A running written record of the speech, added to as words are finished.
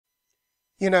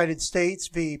United States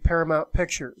v. Paramount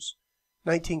Pictures,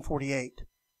 1948.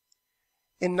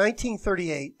 In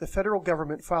 1938, the federal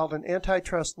government filed an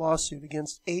antitrust lawsuit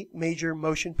against 8 major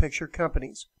motion picture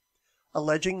companies,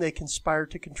 alleging they conspired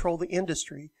to control the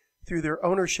industry through their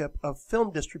ownership of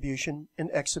film distribution and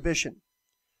exhibition.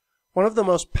 One of the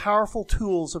most powerful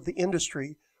tools of the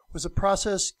industry was a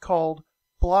process called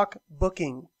block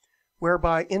booking,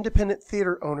 whereby independent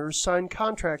theater owners signed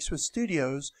contracts with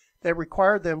studios that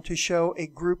required them to show a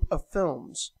group of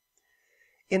films.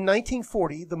 In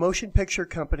 1940, the motion picture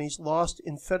companies lost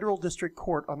in federal district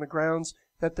court on the grounds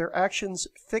that their actions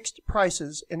fixed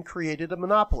prices and created a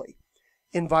monopoly,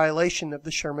 in violation of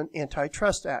the Sherman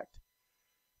Antitrust Act.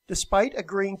 Despite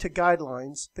agreeing to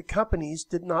guidelines, the companies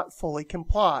did not fully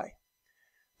comply.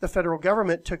 The federal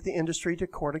government took the industry to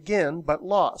court again, but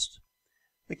lost.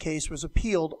 The case was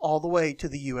appealed all the way to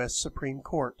the U.S. Supreme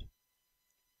Court.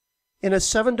 In a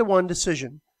 7-1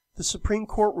 decision, the Supreme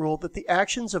Court ruled that the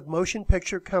actions of motion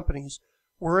picture companies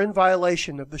were in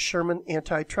violation of the Sherman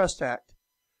Antitrust Act.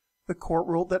 The court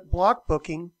ruled that block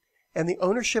booking and the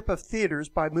ownership of theaters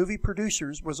by movie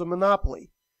producers was a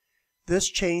monopoly. This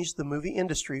changed the movie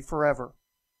industry forever.